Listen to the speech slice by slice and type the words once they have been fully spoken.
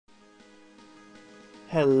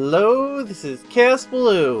Hello, this is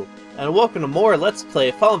Kaosubaloo, and welcome to more Let's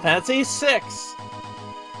Play Final Fantasy VI!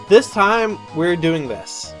 This time, we're doing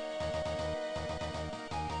this.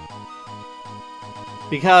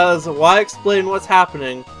 Because why explain what's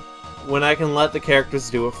happening when I can let the characters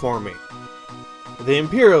do it for me? The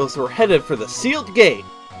Imperials were headed for the sealed gate.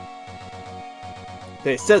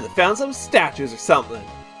 They said they found some statues or something.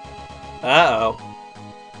 Uh-oh.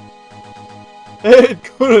 It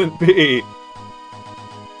couldn't be!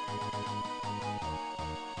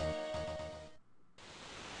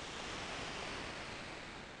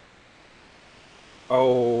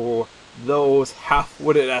 Oh, those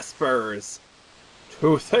half-witted espers.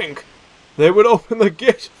 To think they would open the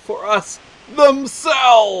gate for us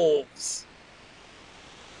themselves!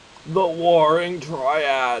 The Warring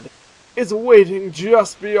Triad is waiting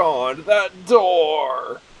just beyond that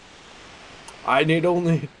door. I need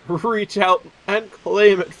only reach out and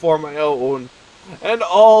claim it for my own, and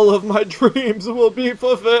all of my dreams will be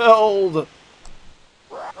fulfilled.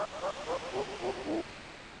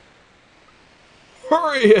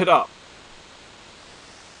 Hurry it up!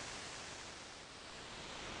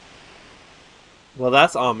 Well,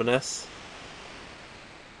 that's ominous.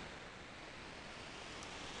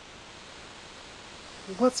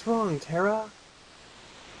 What's wrong, Terra?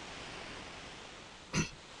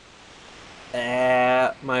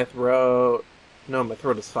 My throat. No, my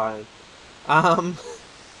throat is fine.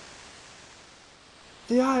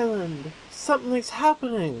 The island! Something's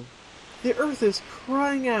happening! The earth is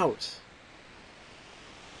crying out!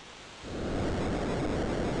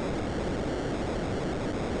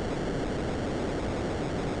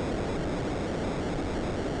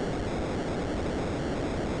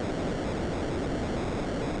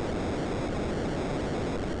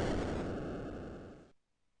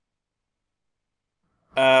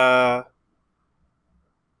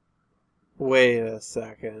 Wait a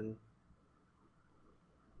second.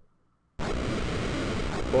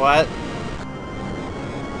 What?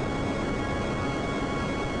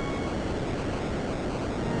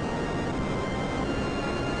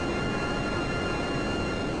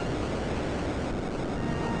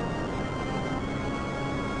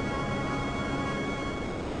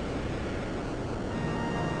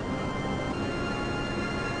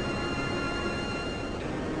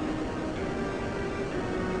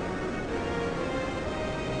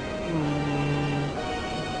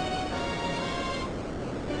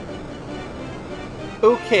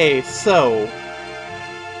 Okay, so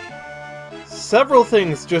several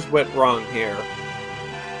things just went wrong here.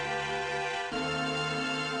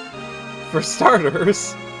 For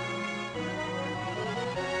starters,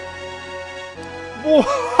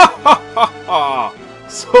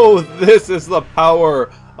 so this is the power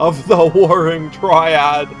of the Warring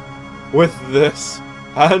Triad. With this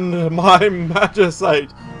and my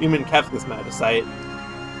magicite, you mean Kefka's magicite,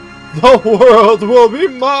 the world will be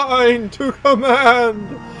mine to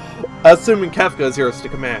command! Assuming Kefka is yours to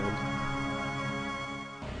command.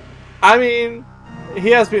 I mean,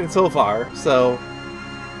 he has been so far, so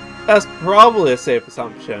that's probably a safe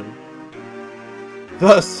assumption.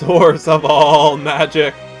 The source of all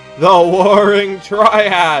magic, the Warring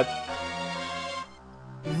Triad!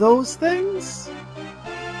 Those things?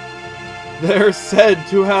 They're said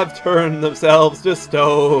to have turned themselves to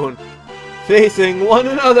stone, facing one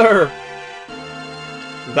another.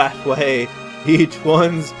 That way, each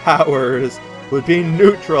one's powers would be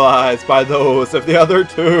neutralized by those of the other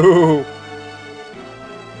two.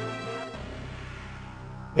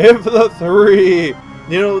 If the three...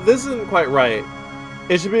 You know, this isn't quite right.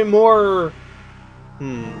 It should be more...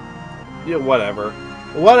 Yeah, whatever.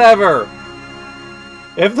 Whatever!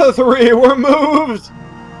 If the three were moved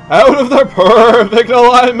out of their perfect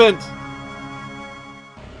alignment,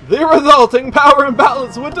 the resulting power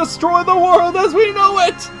imbalance would destroy the world as we know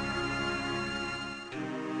it!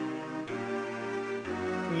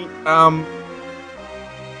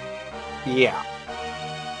 Yeah.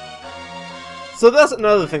 So that's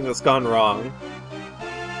another thing that's gone wrong.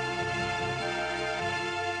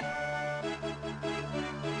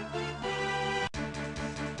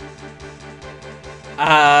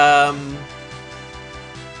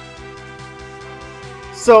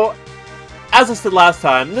 So, as I said last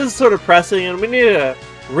time, this is sort of pressing and we need to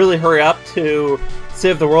really hurry up to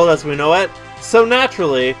save the world as we know it. So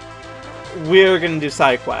naturally, we're going to do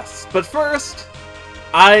side quests. But first,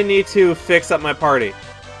 I need to fix up my party.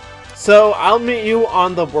 So I'll meet you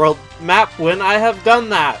on the world map when I have done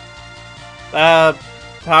that.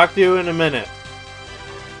 Talk to you in a minute.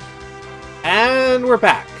 And we're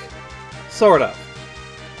back. Sort of.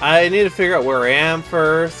 I need to figure out where I am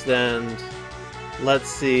first, and let's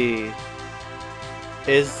see.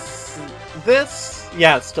 Is this?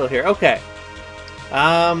 Yeah, it's still here. Okay.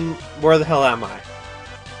 Where the hell am I?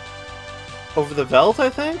 Over the Veldt, I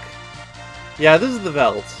think? Yeah, this is the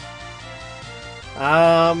Veldt.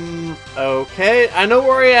 Okay. I know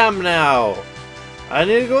where I am now. I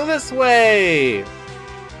need to go this way.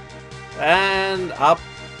 And up.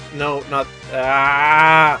 No, not...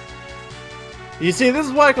 Ah! You see, this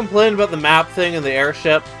is why I complained about the map thing and the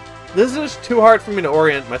airship. This is just too hard for me to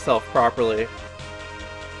orient myself properly.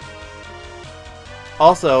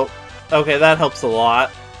 Also, okay, that helps a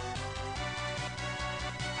lot.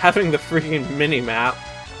 Having the freaking mini-map.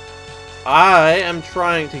 I am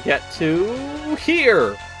trying to get to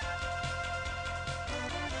here!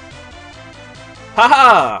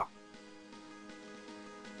 Haha!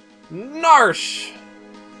 Narshe!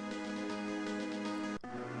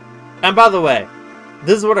 And by the way,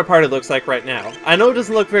 this is what our party looks like right now. I know it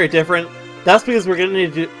doesn't look very different. That's because we're gonna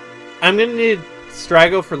need to... I'm gonna need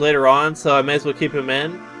Strago for later on, so I may as well keep him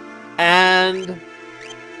in. And...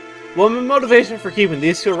 well, my motivation for keeping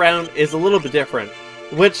these two around is a little bit different.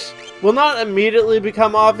 Which will not immediately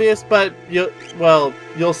become obvious, but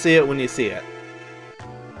you'll see it when you see it.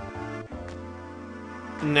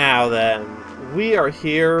 Now then, we are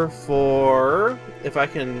here for... if I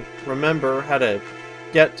can remember how to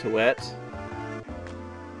get to it.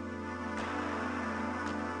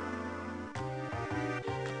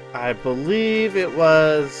 I believe it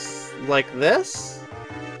was like this?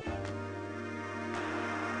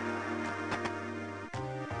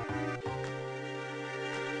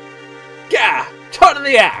 Gah! Turn in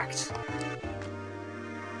the act!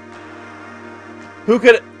 Who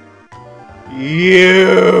could... you!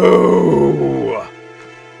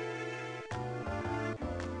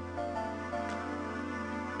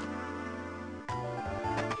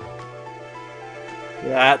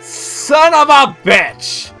 That son of a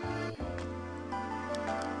bitch!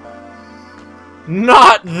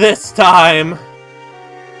 Not this time!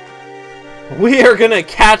 We are gonna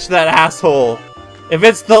catch that asshole! If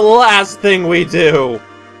it's the last thing we do!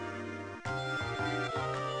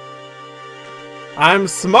 I'm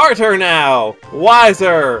smarter now!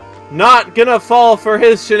 Wiser! Not gonna fall for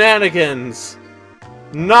his shenanigans!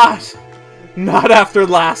 Not after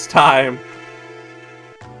last time!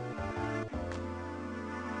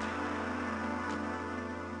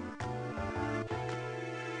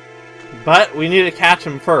 But we need to catch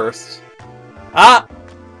him first. Ah!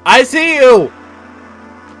 I see you!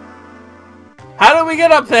 How do we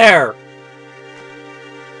get up there?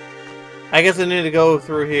 I guess I need to go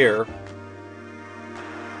through here.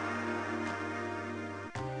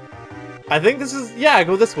 I think this is... yeah,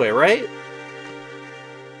 go this way, right?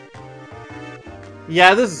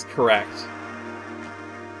 Yeah, this is correct.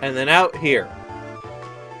 And then out here.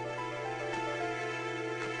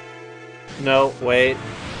 No, wait.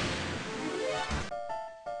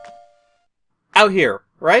 Out here,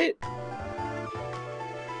 right?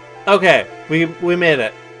 Okay, we made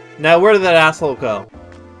it. Now where did that asshole go?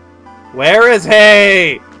 Where is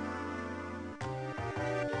he?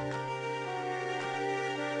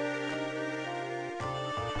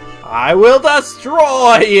 I will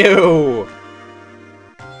destroy you!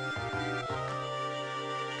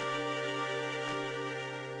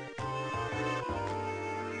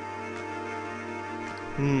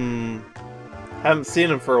 Haven't seen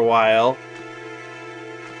him for a while.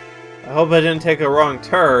 I hope I didn't take a wrong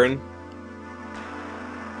turn.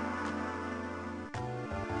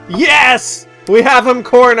 Yes! We have him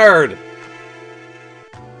cornered!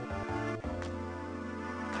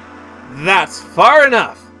 That's far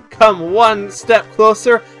enough! Come one step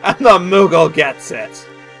closer, and the Moggle gets it!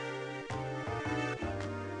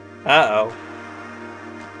 Uh-oh.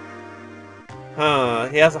 Huh,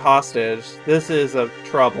 he has a hostage. This is a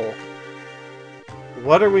trouble.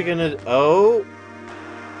 What are we gonna... oh...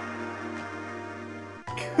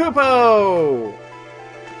 Kupo!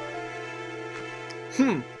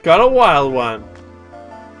 Got a wild one.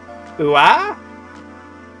 Ooh-ah?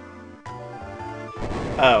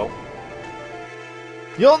 Oh.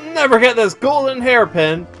 You'll never get this golden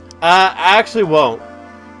hairpin! I actually won't.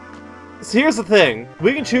 So here's the thing.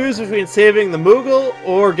 We can choose between saving the Moogle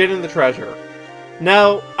or getting the treasure.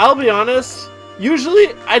 Now, I'll be honest, usually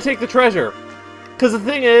I take the treasure. Because the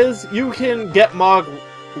thing is, you can get Mog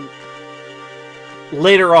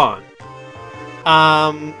later on.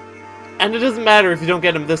 And it doesn't matter if you don't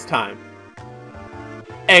get him this time.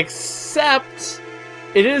 Except,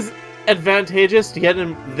 it is advantageous to get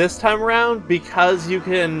him this time around because you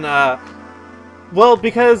can, well,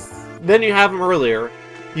 because then you have him earlier.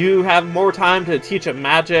 You have more time to teach him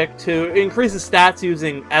magic, to increase his stats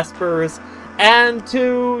using espers, and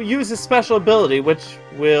to use his special ability, which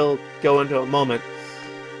we'll go into in a moment.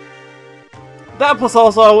 That plus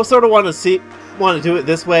also, I sort of want to do it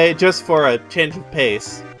this way, just for a change of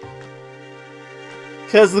pace.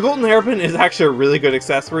 Because the Golden Hairpin is actually a really good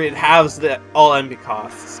accessory. It halves the all envy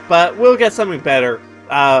costs. But we'll get something better,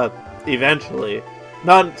 eventually.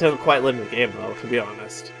 Not until quite late in the game, though, to be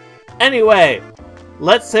honest. Anyway,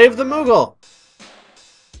 let's save the Moogle!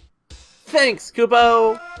 Thanks,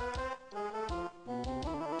 Kupo!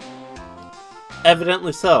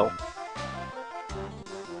 Evidently so.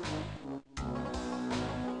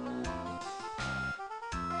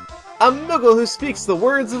 A Moogle who speaks the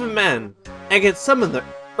words of men and can summon the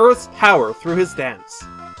Earth's power through his dance.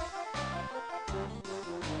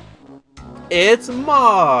 It's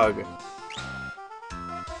Mog!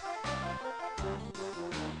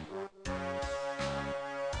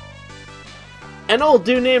 An old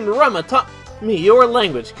dude named Rama taught me your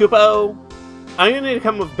language, Kupo! I'm gonna need to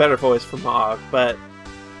come up with a better voice for Mog, but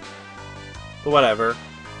whatever.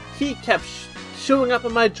 He kept showing up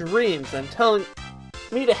in my dreams and telling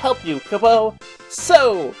me to help you, Kupo!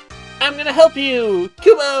 So, I'm gonna help you,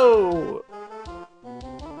 Kupo!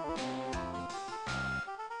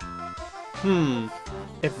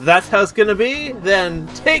 If that's how it's gonna be, then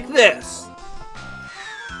take this!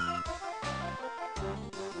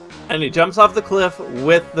 And he jumps off the cliff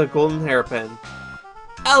with the golden hairpin.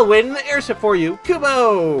 I'll wait in the airship for you,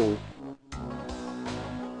 Kupo!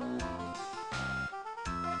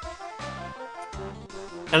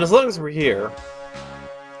 And as long as we're here...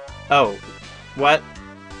 Oh, what?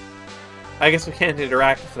 I guess we can't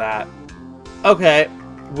interact with that. Okay,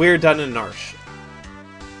 we're done in Narshe.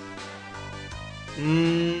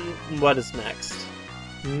 What is next?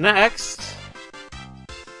 Next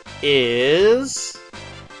is...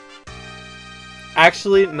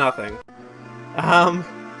 actually, nothing.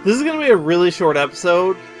 This is gonna be a really short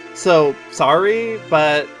episode, so sorry,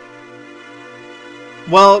 but...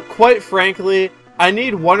 well, quite frankly, I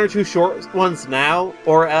need one or two short ones now,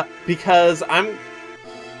 or because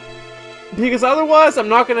otherwise I'm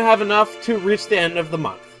not gonna have enough to reach the end of the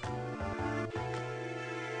month.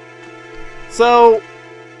 So,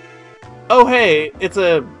 oh hey, it's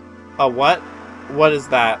a what? What is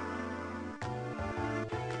that?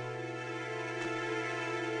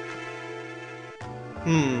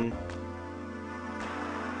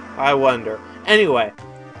 I wonder. Anyway,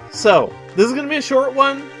 so, this is gonna be a short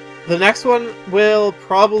one. The next one will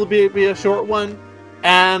probably be a short one,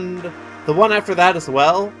 and the one after that as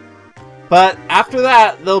well. But after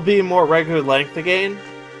that, they'll be more regular length again.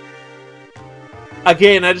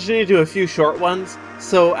 Again, I just need to do a few short ones,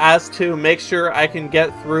 so as to make sure I can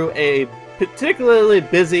get through a particularly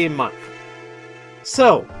busy month.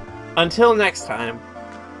 So, until next time,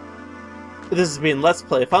 this has been Let's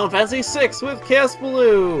Play Final Fantasy VI with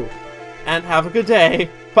Kaosubaloo, and have a good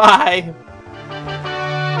day. Bye!